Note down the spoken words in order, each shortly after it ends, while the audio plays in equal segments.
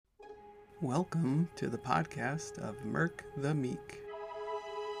Welcome to the podcast of Merc the Meek.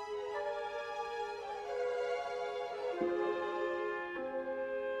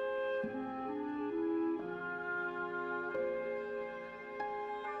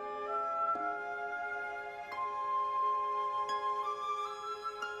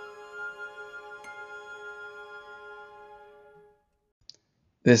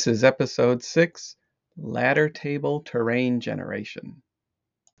 This is episode 6, Ladder Table Terrain Generation.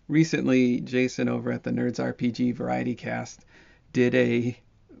 Recently, Jason over at the Nerds RPG Variety Cast did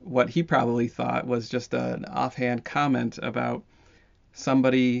what he probably thought was just an offhand comment about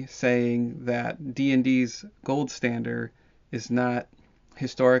somebody saying that D&D's gold standard is not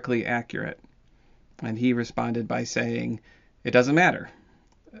historically accurate. And he responded by saying, it doesn't matter.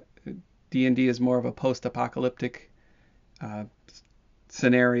 D&D is more of a post-apocalyptic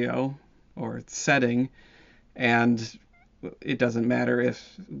scenario or setting, and it doesn't matter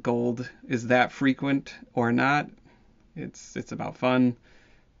if gold is that frequent or not. It's about fun.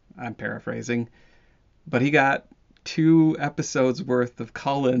 I'm paraphrasing. But he got 2 episodes worth of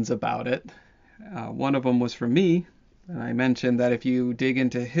call-ins about it. One of them was from me, and I mentioned that if you dig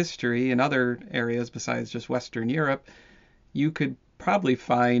into history in other areas besides just Western Europe, you could probably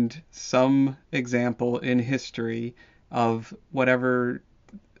find some example in history of whatever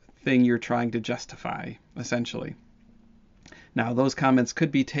thing you're trying to justify, essentially. Now, those comments could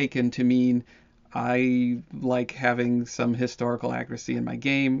be taken to mean I like having some historical accuracy in my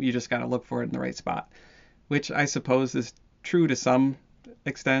game. You just got to look for it in the right spot, which I suppose is true to some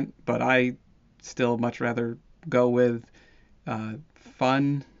extent, but I still much rather go with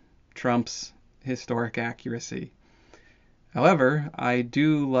fun trumps historic accuracy. However, I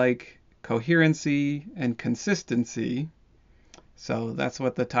do like coherency and consistency, so that's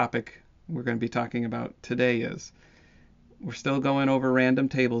what the topic we're going to be talking about today is. We're still going over random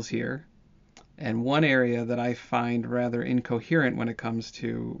tables here, and one area that I find rather incoherent when it comes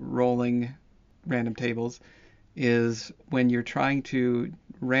to rolling random tables is when you're trying to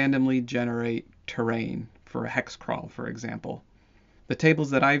randomly generate terrain for a hex crawl, for example. The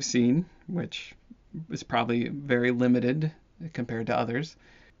tables that I've seen, which is probably very limited compared to others,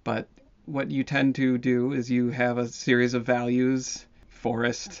 but what you tend to do is you have a series of values: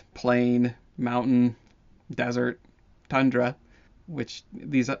 forest, plain, mountain, desert, tundra, which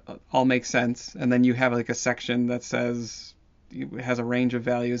these all make sense, and then you have like a section that says, it has a range of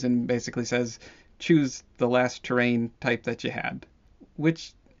values and basically says choose the last terrain type that you had,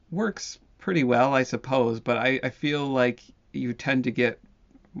 which works pretty well, I suppose, but I feel like you tend to get,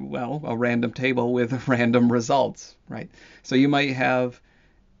 well, a random table with random results, right? So you might have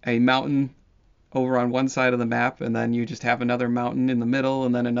a mountain over on one side of the map, and then you just have another mountain in the middle,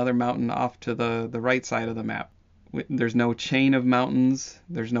 and then another mountain off to the right side of the map. There's no chain of mountains.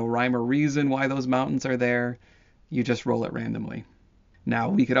 There's no rhyme or reason why those mountains are there. You just roll it randomly. Now,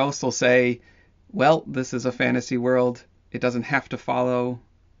 we could also say, well, this is a fantasy world. It doesn't have to follow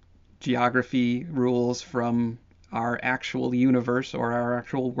geography rules from our actual universe or our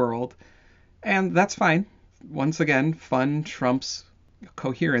actual world. And that's fine. Once again, fun trumps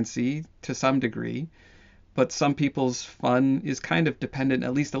coherency to some degree. But some people's fun is kind of dependent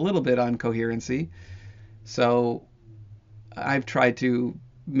at least a little bit on coherency. So I've tried to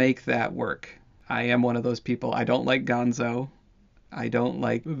make that work. I am one of those people. I don't like gonzo. I don't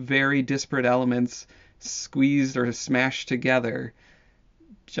like very disparate elements squeezed or smashed together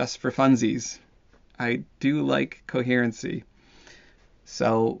just for funsies. I do like coherency.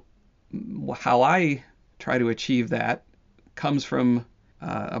 So how I try to achieve that comes from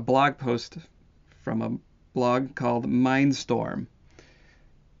a blog post from a blog called Mindstorm.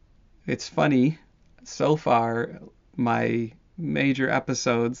 It's funny. So far, my major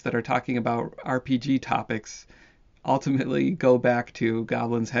episodes that are talking about RPG topics ultimately go back to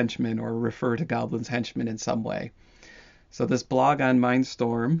Goblin's Henchmen or refer to Goblin's Henchmen in some way. So this blog on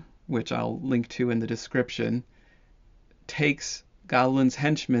Mindstorm, which I'll link to in the description, takes Goblin's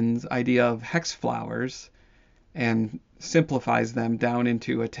Henchmen's idea of hex flowers and simplifies them down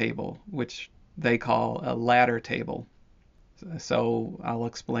into a table, which they call a ladder table. So I'll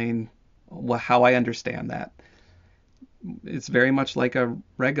explain how I understand that. It's very much like a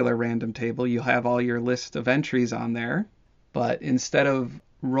regular random table. You have all your list of entries on there, but instead of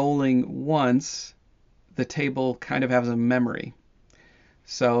rolling once, the table kind of has a memory.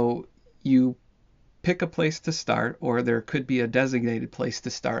 So you pick a place to start, or there could be a designated place to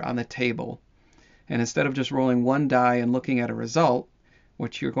start on the table. And instead of just rolling one die and looking at a result,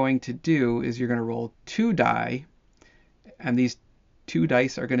 what you're going to do is you're going to roll 2 die, and these 2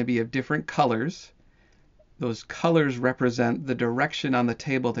 dice are going to be of different colors. those colors represent the direction on the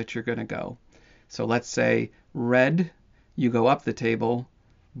table that you're going to go. So let's say red, you go up the table,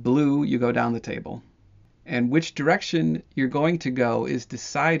 blue, you go down the table. And which direction you're going to go is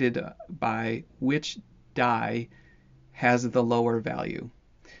decided by which die has the lower value.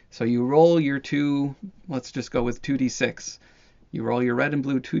 So you roll your two, let's just go with 2d6. You roll your red and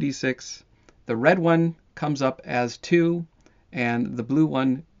blue 2d6. The red one comes up as 2, and the blue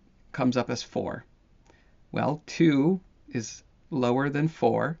one comes up as 4. Well, 2 is lower than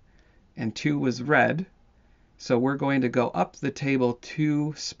 4, and 2 was red, so we're going to go up the table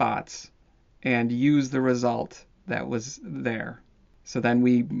 2 spots and use the result that was there. So then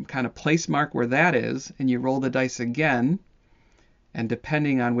we kind of place mark where that is, and you roll the dice again, and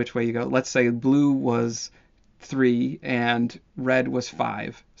depending on which way you go, let's say blue was 3 and red was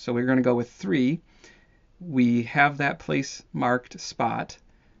 5. So we're going to go with 3. We have that place marked spot.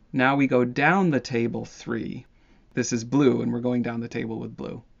 Now we go down the table 3. This is blue, and we're going down the table with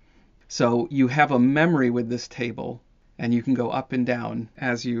blue. So you have a memory with this table, and you can go up and down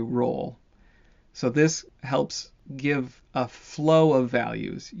as you roll. So this helps give a flow of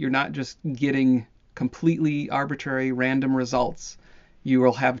values. You're not just getting completely arbitrary random results. You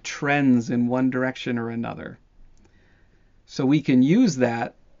will have trends in one direction or another. So we can use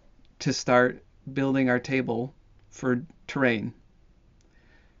that to start building our table for terrain.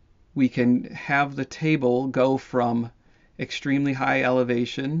 We can have the table go from extremely high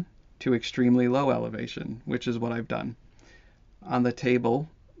elevation to extremely low elevation, which is what I've done. On the table,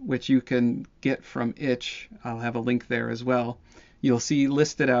 which you can get from Itch, I'll have a link there as well, you'll see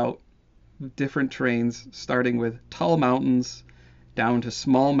listed out different terrains starting with tall mountains down to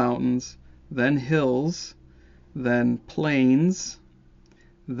small mountains, then hills, then plains,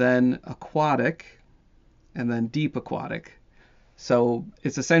 then aquatic, and then deep aquatic. So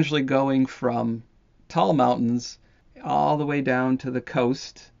it's essentially going from tall mountains all the way down to the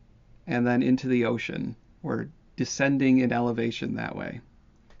coast and then into the ocean. We're descending in elevation that way.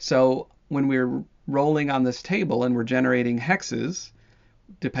 So when we're rolling on this table and we're generating hexes,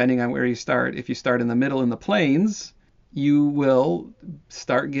 depending on where you start, if you start in the middle in the plains, you will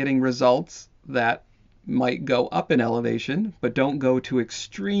start getting results that might go up in elevation, but don't go to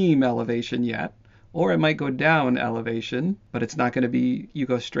extreme elevation yet. Or it might go down elevation, but it's not going to be you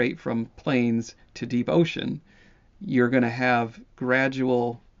go straight from plains to deep ocean. You're going to have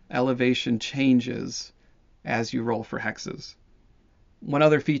gradual elevation changes as you roll for hexes. One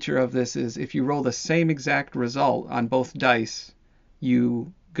other feature of this is if you roll the same exact result on both dice,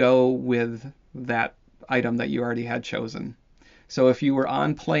 you go with that item that you already had chosen. So if you were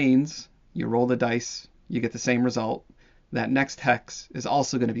on plains, you roll the dice, you get the same result. That next hex is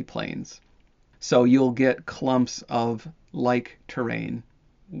also going to be plains. So you'll get clumps of like terrain.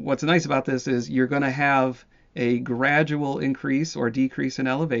 What's nice about this is you're going to have a gradual increase or decrease in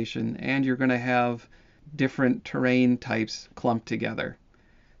elevation, and you're going to have different terrain types clumped together.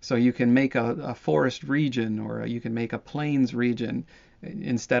 So you can make a forest region, or you can make a plains region.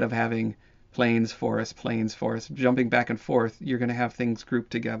 Instead of having plains, forest, jumping back and forth, you're going to have things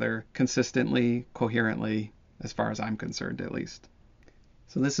grouped together consistently, coherently, as far as I'm concerned at least.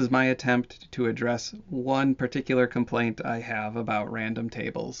 So this is my attempt to address one particular complaint I have about random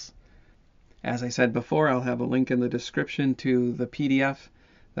tables. As I said before, I'll have a link in the description to the PDF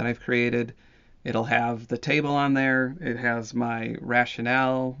that I've created. It'll have the table on there. It has my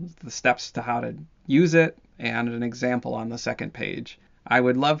rationale, the steps to how to use it, and an example on the second page. I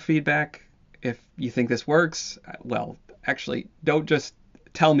would love feedback. If you think this works, well, actually, don't just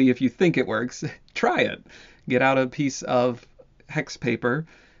tell me if you think it works. Try it. Get out a piece of hex paper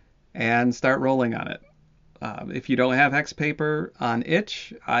and start rolling on it. If you don't have hex paper on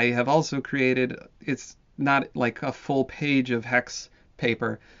Itch, I have also created, it's not like a full page of hex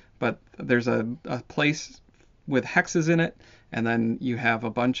paper, but there's a place with hexes in it, and then you have a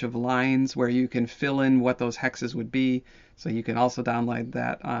bunch of lines where you can fill in what those hexes would be. So you can also download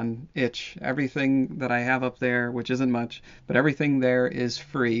that on Itch. Everything that I have up there, which isn't much, but everything there is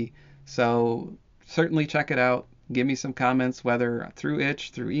free. So certainly check it out. Give me some comments, whether through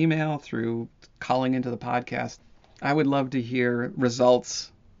Itch, through email, through calling into the podcast. I would love to hear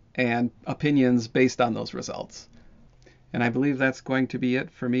results and opinions based on those results. And I believe that's going to be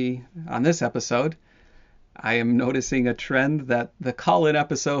it for me on this episode. I am noticing a trend that the call-in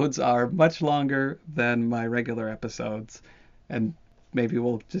episodes are much longer than my regular episodes, and maybe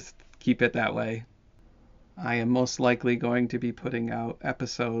we'll just keep it that way. I am most likely going to be putting out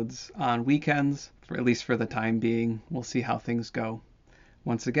episodes on weekends, at least for the time being. We'll see how things go.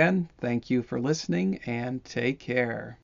 Once again, thank you for listening, and take care.